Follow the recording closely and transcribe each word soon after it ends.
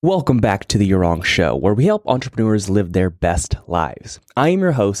Welcome back to the You're Show, where we help entrepreneurs live their best lives. I am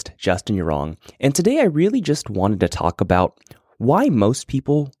your host, Justin You're, and today I really just wanted to talk about why most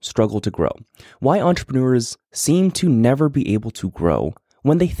people struggle to grow, why entrepreneurs seem to never be able to grow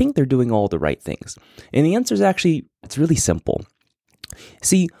when they think they're doing all the right things. And the answer is it's really simple.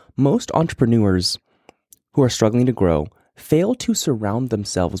 See, most entrepreneurs who are struggling to grow fail to surround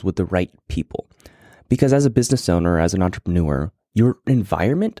themselves with the right people. Because as a business owner, as an entrepreneur, your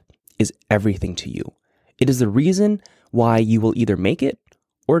environment is everything to you. It is the reason why you will either make it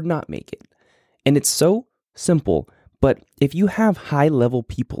or not make it. And it's so simple, but if you have high-level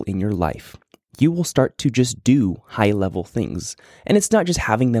people in your life, you will start to just do high-level things. And it's not just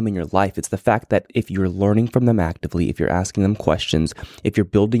having them in your life, it's the fact that if you're learning from them actively, if you're asking them questions, if you're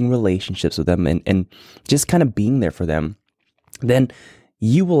building relationships with them and just kind of being there for them, then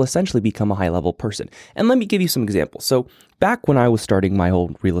you will essentially become a high-level person. And let me give you some examples. So back when I was starting my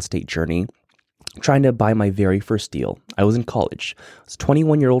whole real estate journey, trying to buy my very first deal, I was in college. I was a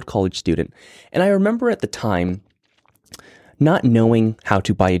 21-year-old college student. And I remember at the time not knowing how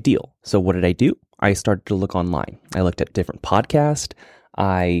to buy a deal. So what did I do? I started to look online. I looked at different podcasts.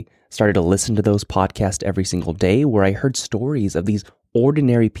 I started to listen to those podcasts every single day where I heard stories of these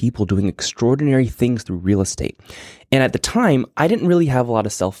ordinary people doing extraordinary things through real estate. And at the time, I didn't really have a lot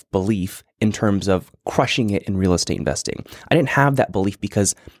of self-belief in terms of crushing it in real estate investing. I didn't have that belief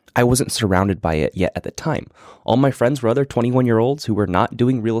because I wasn't surrounded by it yet at the time. All my friends were other 21-year-olds who were not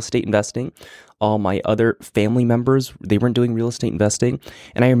doing real estate investing. All my other family members, they weren't doing real estate investing.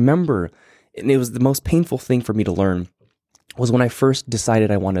 And I remember, and it was the most painful thing for me to learn, was when I first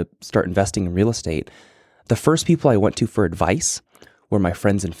decided I want to start investing in real estate, the first people I went to for advice were my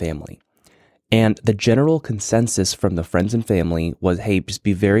friends and family. And the general consensus from the friends and family was, hey, just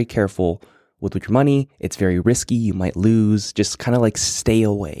be very careful with your money. It's very risky. You might lose. Just kind of like stay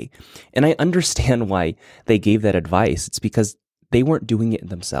away. And I understand why they gave that advice. It's because they weren't doing it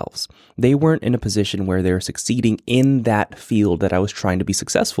themselves. They weren't in a position where they were succeeding in that field that I was trying to be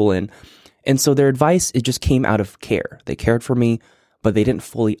successful in. And so their advice, it just came out of care. They cared for me, but they didn't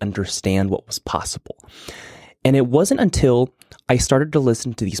fully understand what was possible. And it wasn't until I started to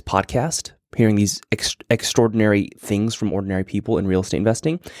listen to these podcasts, hearing these extraordinary things from ordinary people in real estate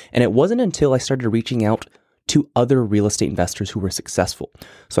investing. And it wasn't until I started reaching out to other real estate investors who were successful.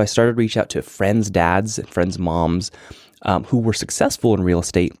 So I started to reach out to friends' dads and friends' moms who were successful in real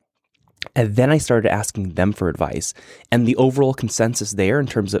estate. And then I started asking them for advice. And the overall consensus there in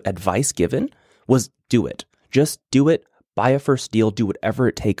terms of advice given was do it. Just do it. Buy a first deal. Do whatever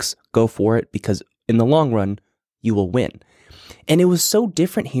it takes. Go for it, because in the long run, you will win. And it was so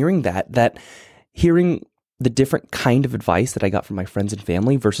different hearing that hearing the different kind of advice that I got from my friends and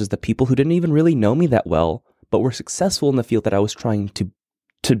family versus the people who didn't even really know me that well, but were successful in the field that I was trying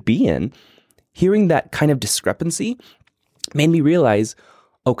to be in. Hearing that kind of discrepancy made me realize,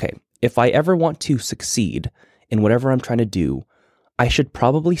 okay, if I ever want to succeed in whatever I'm trying to do, I should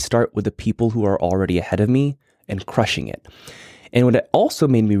probably start with the people who are already ahead of me and crushing it. And what it also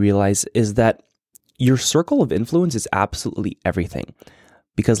made me realize is that your circle of influence is absolutely everything.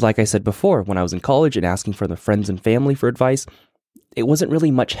 Because like I said before, when I was in college and asking for the friends and family for advice, it wasn't really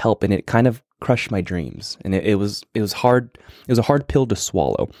much help, and it kind of crushed my dreams. And it was hard. It was a hard pill to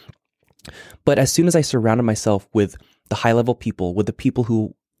swallow. But as soon as I surrounded myself with the high-level people, with the people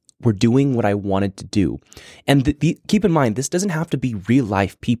who were doing what I wanted to do. And keep in mind, this doesn't have to be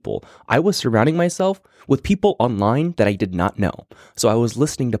real-life people. I was surrounding myself with people online that I did not know. So I was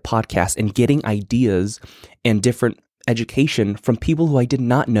listening to podcasts and getting ideas and different education from people who I did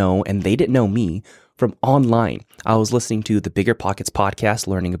not know, and they didn't know me, from online. I was listening to the Bigger Pockets podcast,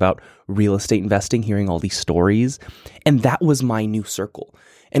 learning about real estate investing, hearing all these stories, and that was my new circle.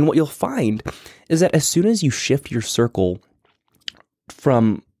 And what you'll find is that as soon as you shift your circle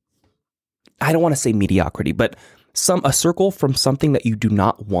from, I don't want to say mediocrity, but a circle from something that you do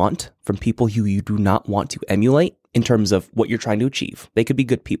not want, from people who you do not want to emulate in terms of what you're trying to achieve. They could be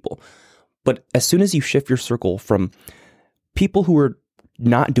good people. But as soon as you shift your circle from people who are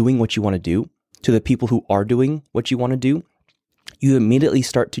not doing what you want to do to the people who are doing what you want to do, you immediately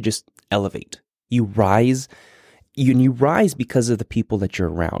start to just elevate. You rise. You rise because of the people that you're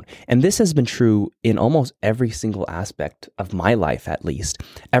around. And this has been true in almost every single aspect of my life, at least.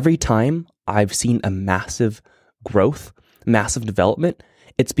 Every time I've seen a massive growth, massive development,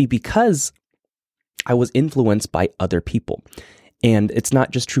 it's because I was influenced by other people. And it's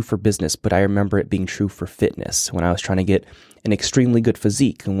not just true for business, but I remember it being true for fitness when I was trying to get an extremely good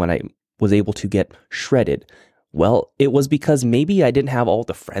physique and when I was able to get shredded. Well, it was because maybe I didn't have all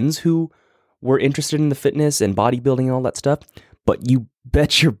the friends who were interested in the fitness and bodybuilding and all that stuff, but you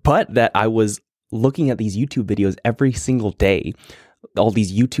bet your butt that I was looking at these YouTube videos every single day, all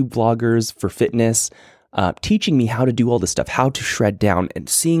these YouTube vloggers for fitness, teaching me how to do all this stuff, how to shred down and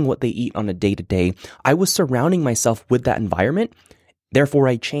seeing what they eat on a day-to-day. I was surrounding myself with that environment. Therefore,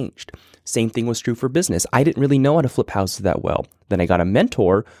 I changed. Same thing was true for business. I didn't really know how to flip houses that well. Then I got a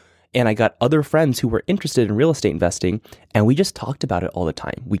mentor and I got other friends who were interested in real estate investing, and we just talked about it all the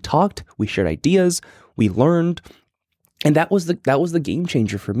time. We talked, we shared ideas, we learned, and that was the game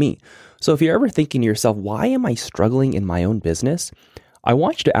changer for me. So if you're ever thinking to yourself, why am I struggling in my own business? I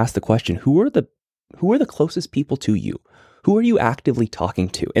want you to ask the question, who are the closest people to you? Who are you actively talking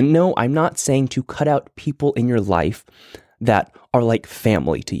to? And no, I'm not saying to cut out people in your life that are like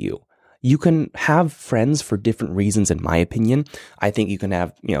family to you. You can have friends for different reasons, in my opinion. I think you can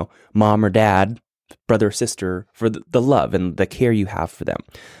have, mom or dad, brother or sister for the love and the care you have for them.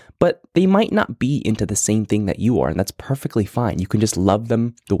 But they might not be into the same thing that you are, and that's perfectly fine. You can just love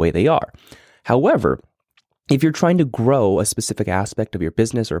them the way they are. However, if you're trying to grow a specific aspect of your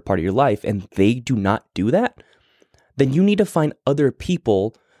business or a part of your life and they do not do that, then you need to find other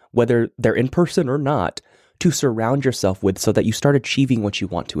people, whether they're in person or not, to surround yourself with so that you start achieving what you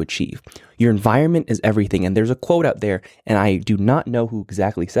want to achieve. Your environment is everything. And there's a quote out there, and I do not know who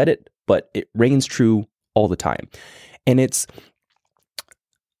exactly said it, but it rings true all the time. And it's,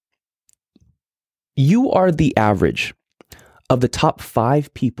 you are the average of the top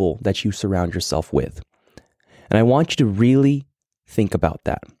 5 people that you surround yourself with. And I want you to really think about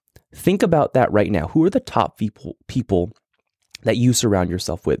that. Think about that right now. Who are the top people that you surround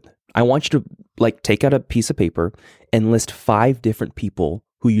yourself with? I want you to take out a piece of paper and list 5 different people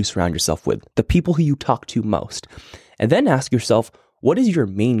who you surround yourself with, the people who you talk to most. And then ask yourself, what is your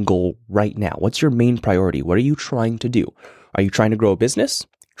main goal right now? What's your main priority? What are you trying to do? Are you trying to grow a business?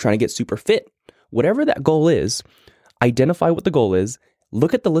 Trying to get super fit? Whatever that goal is, identify what the goal is,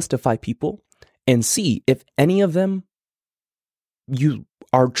 look at the list of 5 people, and see if any of them you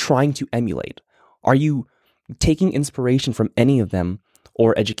are trying to emulate. Are you taking inspiration from any of them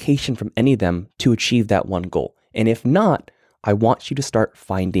or education from any of them to achieve that one goal? And if not, I want you to start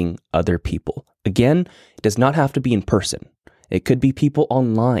finding other people. Again, it does not have to be in person. It could be people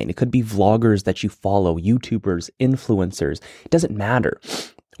online. It could be vloggers that you follow, YouTubers, influencers. It doesn't matter.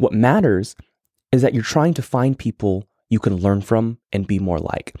 What matters is that you're trying to find people you can learn from and be more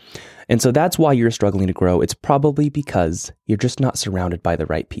like. And so that's why you're struggling to grow. It's probably because you're just not surrounded by the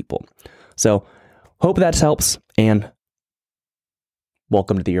right people. So hope that helps, and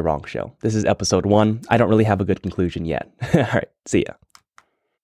welcome to the You're Wrong Show. This is episode 1. I don't really have a good conclusion yet. All right, see ya.